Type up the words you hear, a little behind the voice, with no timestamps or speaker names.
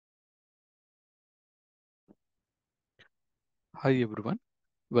Hi everyone,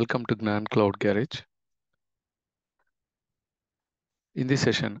 welcome to Gnan Cloud Garage. In this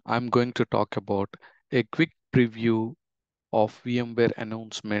session, I'm going to talk about a quick preview of VMware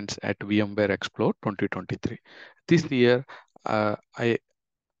announcements at VMware Explore 2023. This year, I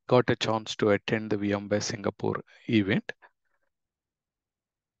got a chance to attend the VMware Singapore event.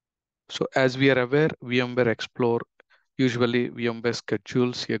 So as we are aware, VMware Explore usually VMware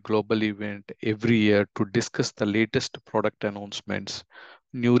schedules a global event every year to discuss the latest product announcements,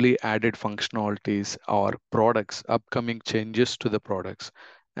 newly added functionalities or products, upcoming changes to the products,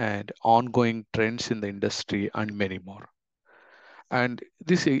 and ongoing trends in the industry, and many more. And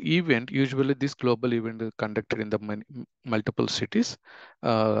this event, usually this global event is conducted in the multiple cities.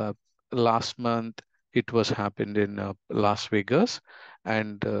 Uh, Last month, it was happened in Las Vegas,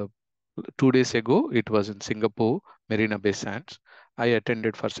 and 2 days ago, it was in Singapore, Marina Bay Sands. I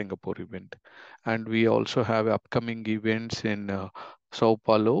attended for Singapore event. And we also have upcoming events in Sao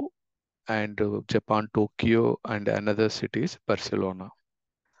Paulo and Japan, Tokyo, and another cities, Barcelona.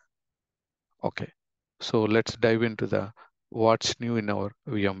 Okay, so let's dive into the what's new in our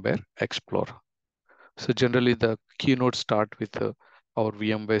VMware Explore. So generally the keynote start with our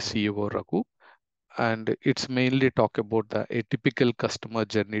VMware CEO Raghu, and it's mainly talk about the a typical customer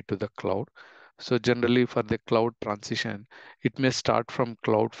journey to the cloud. So generally for the cloud transition, it may start from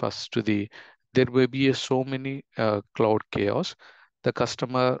cloud first to the, there will be so many cloud chaos. The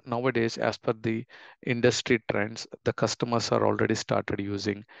customer nowadays, as per the industry trends, the customers are already started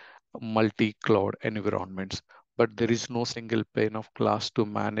using multi-cloud environments, but there is no single pane of glass to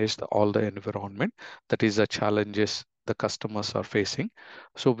manage all the environment. That is the challenges the customers are facing.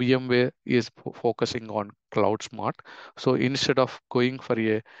 So VMware is focusing on cloud smart. So instead of going for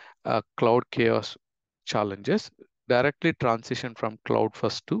a cloud chaos challenges, directly transition from cloud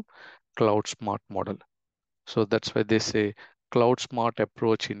first to cloud smart model. So that's why they say cloud smart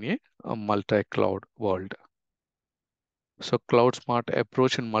approach in a multi-cloud world. So cloud smart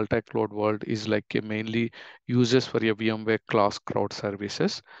approach in multi-cloud world is like a mainly uses for a VMware class cloud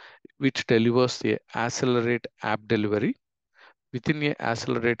services, which delivers the accelerate app delivery. Within a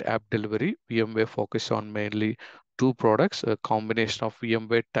accelerate app delivery, VMware focus on mainly two products, a combination of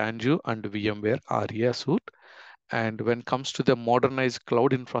VMware Tanzu and VMware ARIA suite. And when it comes to the modernized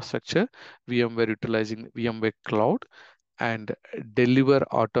cloud infrastructure, VMware utilizing VMware Cloud and deliver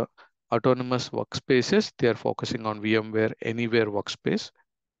autonomous workspaces. They are focusing on VMware Anywhere Workspace.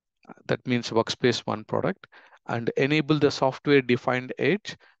 That means Workspace One product, and enable the software defined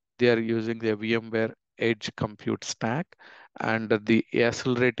edge. They are using the VMware Edge Compute Stack, and the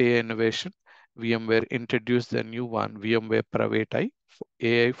Accelerate AI innovation. VMware introduced the new one, VMware Private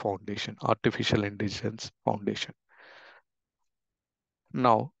AI Foundation, Artificial Intelligence Foundation.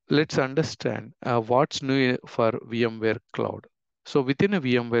 Now, let's understand what's new for VMware Cloud. So within a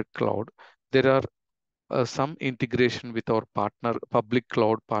VMware Cloud, there are some integration with our partner public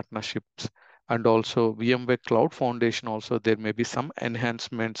cloud partnerships, and also VMware Cloud Foundation. Also, there may be some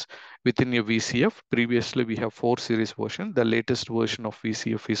enhancements within your VCF. Previously, we have 4 series version. The latest version of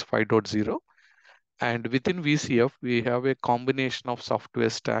VCF is 5.0. And within VCF, we have a combination of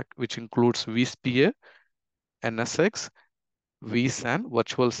software stack, which includes vSphere, NSX, vSAN,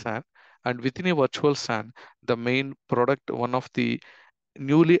 virtual SAN. And within a virtual SAN, the main product, one of the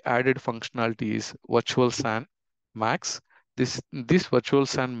newly added functionality is virtual SAN Max. This virtual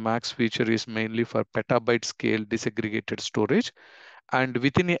SAN Max feature is mainly for petabyte scale disaggregated storage. And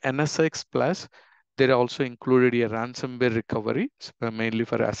within a NSX Plus, there are also included a ransomware recovery, mainly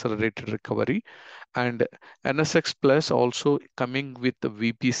for accelerated recovery. And NSX Plus also coming with the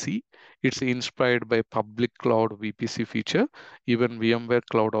VPC. It's inspired by public cloud VPC feature. Even VMware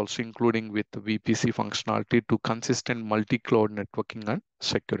Cloud also including with the VPC functionality to consistent multi-cloud networking and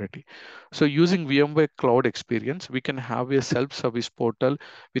security. So using VMware Cloud Experience, we can have a self-service portal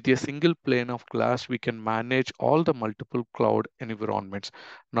with a single pane of glass. We can manage all the multiple cloud environments,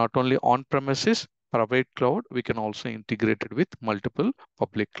 not only on-premises, private cloud, we can also integrate it with multiple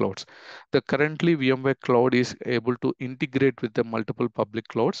public clouds. The currently VMware Cloud is able to integrate with the multiple public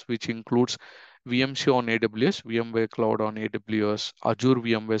clouds, which includes VMC on AWS, VMware Cloud on AWS, Azure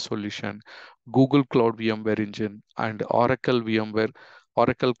VMware Solution, Google Cloud VMware Engine, and Oracle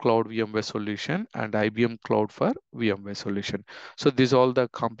Cloud VMware Solution, and IBM Cloud for VMware Solution. So these all the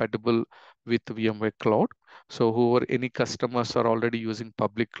compatible with VMware Cloud. So whoever any customers are already using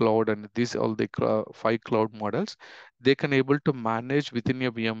public cloud and these all the 5 cloud models, they can able to manage within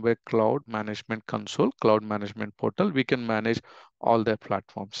your VMware Cloud Management Console, Cloud Management Portal. We can manage all their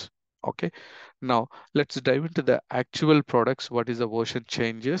platforms. Okay. Now let's dive into the actual products. What is the version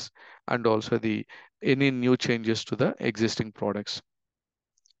changes, and also the any new changes to the existing products.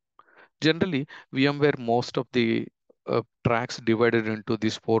 Generally, VMware most of the tracks divided into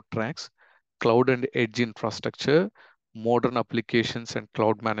these four tracks: cloud and edge infrastructure, modern applications and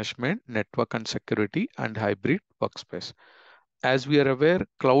cloud management, network and security, and hybrid workspace. As we are aware,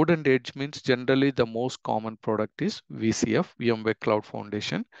 cloud and edge means generally the most common product is VCF, VMware Cloud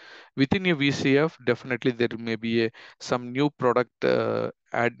Foundation. Within a VCF, definitely there may be some new product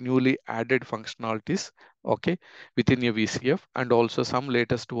newly added functionalities, okay, within a VCF, and also some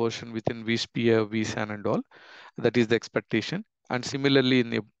latest version within vSphere, vSAN and all. That is the expectation. And similarly, in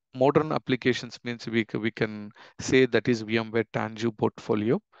the modern applications means we can say that is VMware Tanzu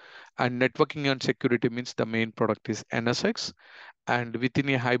portfolio. And networking and security means the main product is NSX, and within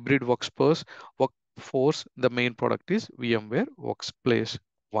a hybrid workforce, the main product is VMware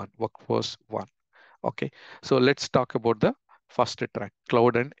Workforce One. Okay, so let's talk about the first track,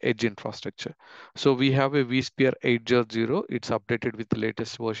 cloud and edge infrastructure. So we have a vSphere 8.0. It's updated with the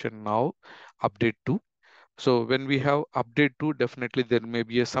latest version now, update 2. So when we have update 2, definitely there may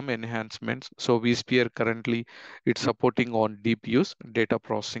be some enhancements. So vSphere currently it's supporting on DPUs, data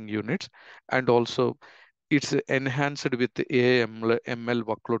processing units, and also it's enhanced with the AI/ML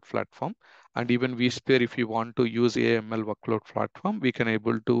workload platform. And even vSphere, if you want to use AI/ML workload platform, we can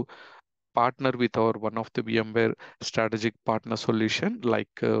able to partner with our one of the VMware strategic partner solution. Like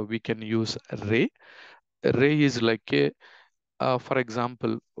we can use Ray. Ray is like a, for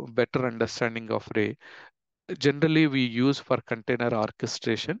example, better understanding of Ray. Generally, we use for container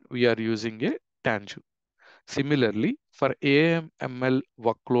orchestration, we are using a Tanzu. Similarly, for AML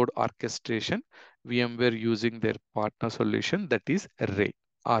workload orchestration, VMware using their partner solution, that is Ray,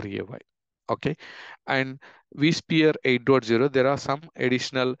 RAY. Okay, and vSphere 8.0, there are some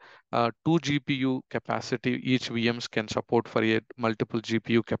additional 2 GPU capacity. Each VMs can support for a multiple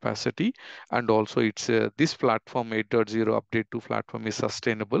GPU capacity, and also it's this platform 8.0 update to platform is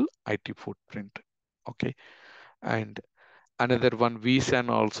sustainable IT footprint. Okay, and another one, vSAN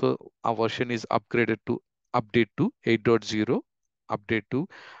also, our version is upgraded to update to 8.0, update to.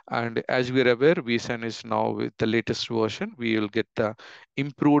 And as we are aware, vSAN is now with the latest version. We will get the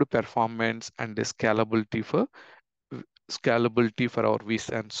improved performance and the scalability for our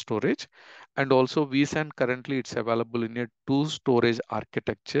vSAN storage. And also vSAN currently it's available in a two storage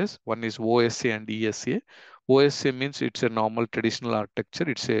architectures. One is OSA and ESA. OSA means it's a normal traditional architecture.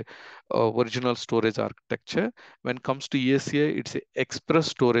 It's a original storage architecture. When it comes to ESA, it's a express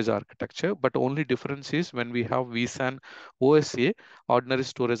storage architecture. But only difference is when we have vSAN OSA, ordinary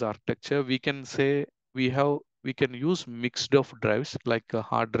storage architecture, we can say we can use mixed of drives like a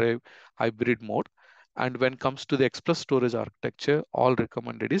hard drive hybrid mode. And when it comes to the express storage architecture, all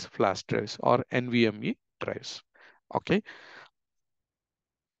recommended is flash drives or NVMe drives. Okay.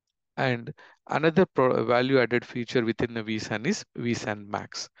 And another value added feature within the vSAN is vSAN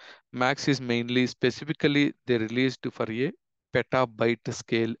Max. Max is mainly specifically they released for a petabyte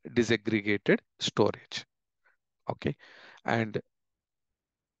scale disaggregated storage. Okay. And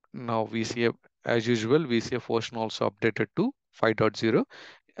now VCF, as usual, VCF version also updated to 5.0.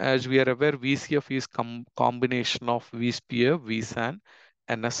 As we are aware, VCF is combination of vSphere, vSAN,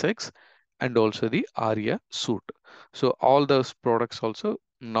 NSX, and also the ARIA suite. So all those products also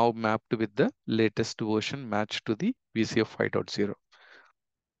now mapped with the latest version matched to the VCF 5.0.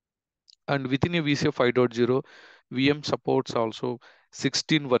 And within a VCF 5.0, VM supports also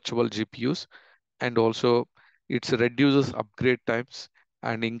 16 virtual GPUs, and also it reduces upgrade times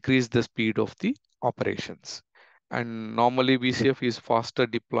and increase the speed of the operations. And normally VCF is faster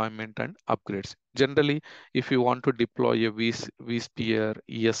deployment and upgrades. Generally, if you want to deploy a vSphere,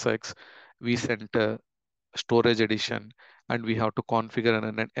 ESX, vCenter, storage edition, and we have to configure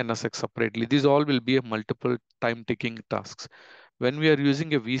an NSX separately, these all will be a multiple time taking tasks. When we are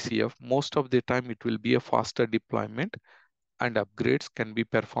using a VCF, most of the time it will be a faster deployment, and upgrades can be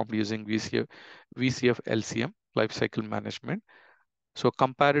performed using VCF LCM, lifecycle management. So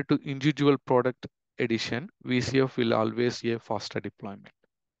compared to individual product edition, VCF will always be a faster deployment.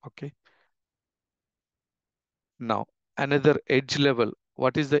 Okay. Now, another edge level.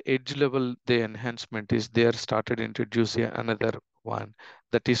 What is the edge level? The enhancement is they are started introducing another one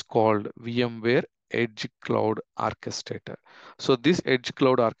that is called VMware Edge Cloud Orchestrator. So this Edge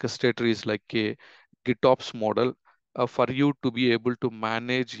Cloud Orchestrator is like a GitOps model for you to be able to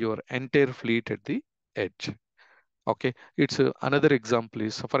manage your entire fleet at the edge. Okay, it's another example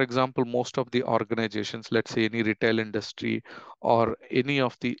is, so for example, most of the organizations, let's say any retail industry or any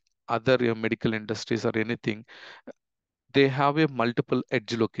of the other medical industries or anything, they have a multiple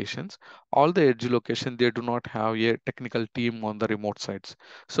edge locations. All the edge location, they do not have a technical team on the remote sites.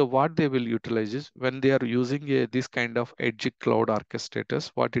 So what they will utilize is when they are using this kind of edge cloud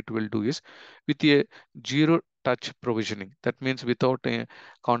orchestrators, what it will do is with a zero touch provisioning. That means without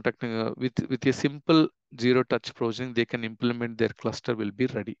contacting with a simple zero touch provisioning, they can implement their cluster will be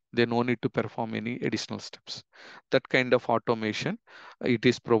ready. They no need to perform any additional steps. That kind of automation it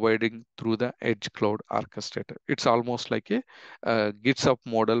is providing through the edge cloud orchestrator. It's almost like a GitHub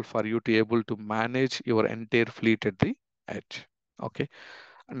model for you to able to manage your entire fleet at the edge. Okay.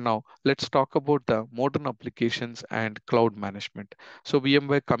 Now let's talk about the modern applications and cloud management. So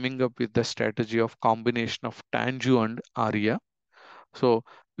VMware coming up with the strategy of combination of Tanzu and Aria. So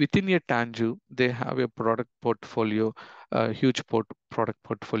within a Tanzu, they have a product portfolio, a huge product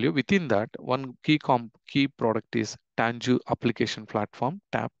portfolio. Within that, one key product is Tanzu Application Platform,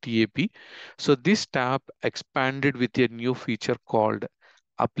 TAP. So this TAP expanded with a new feature called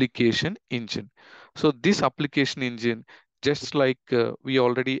Application Engine. So this application engine, just like we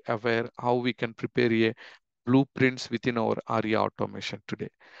already aware how we can prepare a blueprints within our ARIA automation today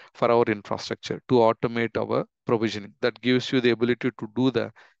for our infrastructure to automate our provisioning. That gives you the ability to do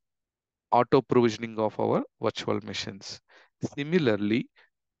the auto provisioning of our virtual machines. Similarly,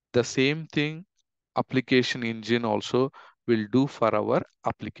 the same thing application engine also will do for our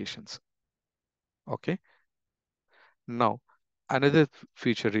applications. Okay. Now, another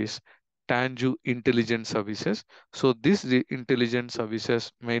feature is Tanzu Intelligent Services. So this intelligent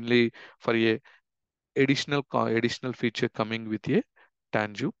services mainly for a additional feature coming with a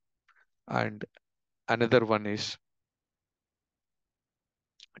Tanzu, and another one is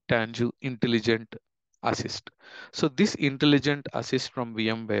Tanzu Intelligent Assist. So this intelligent assist from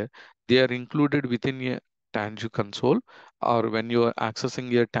VMware, they are included within a Tanzu console, or when you are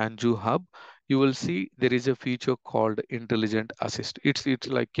accessing a Tanzu hub, you will see there is a feature called intelligent assist. It's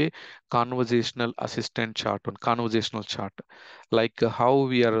like a conversational assistant chart on conversational chart, like how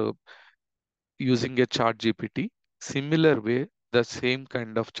we are using a chat GPT. Similar way, the same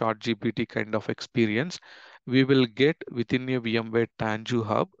kind of chat GPT kind of experience we will get within a VMware Tanzu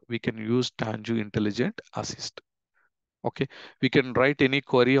hub. We can use Tanzu Intelligent Assist. Okay, we can write any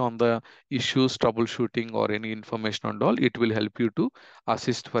query on the issues, troubleshooting, or any information and all. It will help you to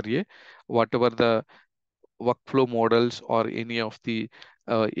assist for a whatever the workflow models or any of the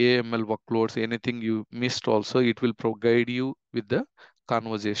AML workloads, anything you missed also, it will provide you with the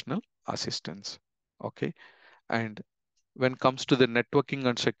conversational assistance. Okay, and when it comes to the networking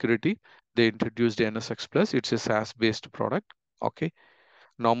and security, they introduced NSX Plus. It's a SaaS-based product. Okay.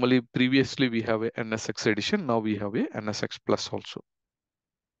 Normally, previously we have a NSX edition. Now we have a NSX Plus also.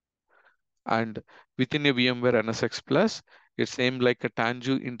 And within a VMware NSX Plus, it's same like a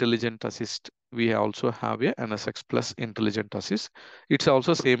Tanzu Intelligent Assist. We also have a NSX Plus Intelligent Assist. It's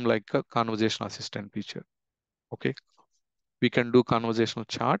also same like a conversation assistant feature. Okay. We can do conversational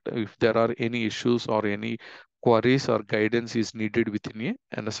chat if there are any issues or any queries or guidance is needed within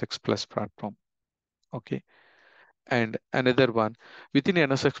a NSX Plus platform. Okay. And another one within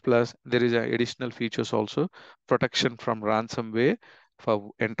NSX Plus, there is additional features also, protection from ransomware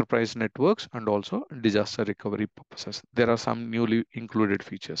for enterprise networks and also disaster recovery purposes. There are some newly included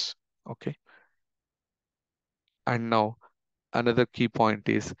features. Okay. And now another key point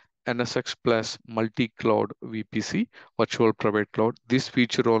is NSX Plus multi-cloud VPC, virtual private cloud. This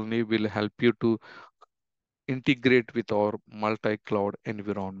feature only will help you to integrate with our multi-cloud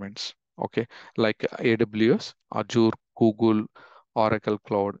environments. Okay, like AWS, Azure, Google, Oracle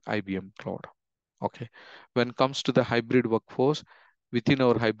Cloud, IBM Cloud. Okay, when it comes to the hybrid workforce, within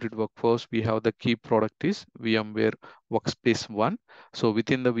our hybrid workforce, we have the key product is VMware Workspace ONE. So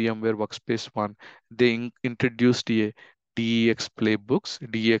within the VMware Workspace ONE, they introduced a DEX playbooks.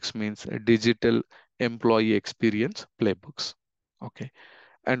 DEX means digital employee experience playbooks. Okay,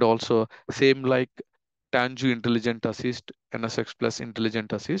 and also same like Tanzu Intelligent Assist, NSX Plus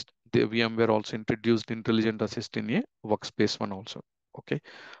Intelligent Assist. The VMware also introduced Intelligent Assist in a Workspace ONE also. Okay,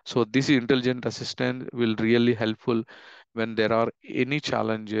 so this intelligent assistant will really helpful when there are any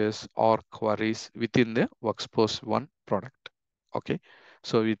challenges or queries within the Workspace ONE product. Okay,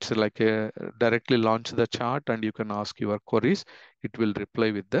 so it's like a directly launch the chart and you can ask your queries. It will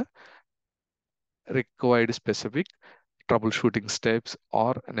reply with the required specific troubleshooting steps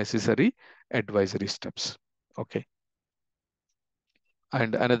or necessary advisory steps. Okay.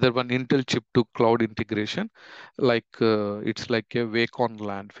 And another one, Intel chip to cloud integration, like it's like a wake on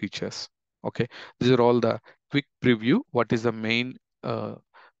LAN features. Okay. These are all the quick preview. What is the main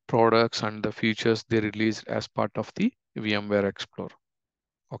products and the features they released as part of the VMware Explore.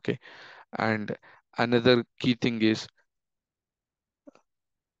 Okay. And another key thing is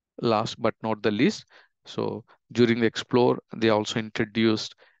last but not the least, so during the Explore, they also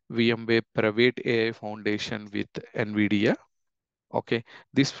introduced VMware Private AI Foundation with NVIDIA. Okay,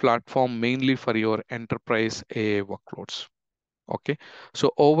 this platform mainly for your enterprise AI workloads. Okay,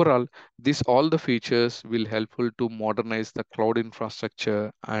 so overall, this all the features will helpful to modernize the cloud infrastructure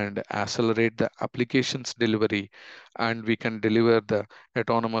and accelerate the applications delivery, and we can deliver the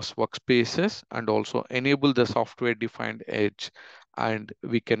autonomous workspaces and also enable the software defined edge, and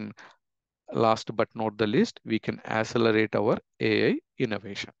we can, last but not the least, we can accelerate our AI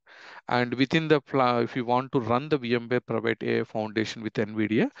innovation. And within the if you want to run the VMware Private AI Foundation with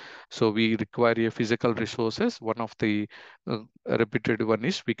NVIDIA, so we require a physical resources. One of the repeated one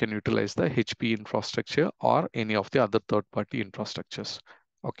is we can utilize the HP infrastructure or any of the other third-party infrastructures.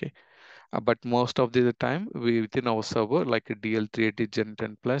 Okay, but most of the time we within our server like a DL380 Gen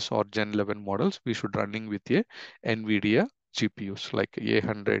 10 Plus or Gen 11 models, we should running with a NVIDIA GPUs like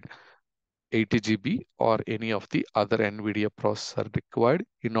A100 80 GB or any of the other NVIDIA processor required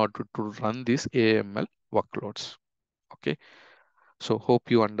in order to run these AML workloads. Okay, so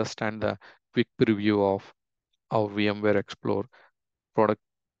hope you understand the quick preview of our VMware Explore product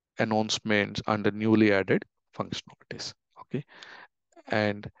announcements and the newly added functionalities. Okay,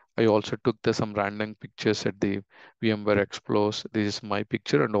 and I also took some random pictures at the VMware Explores. This is my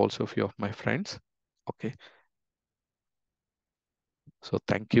picture and also a few of my friends. Okay, so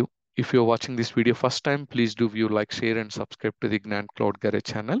thank you. If you're watching this video first time, please do view, like, share, and subscribe to the Gnan Cloud Garage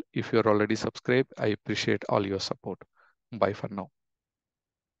channel. If you're already subscribed, I appreciate all your support. Bye for now.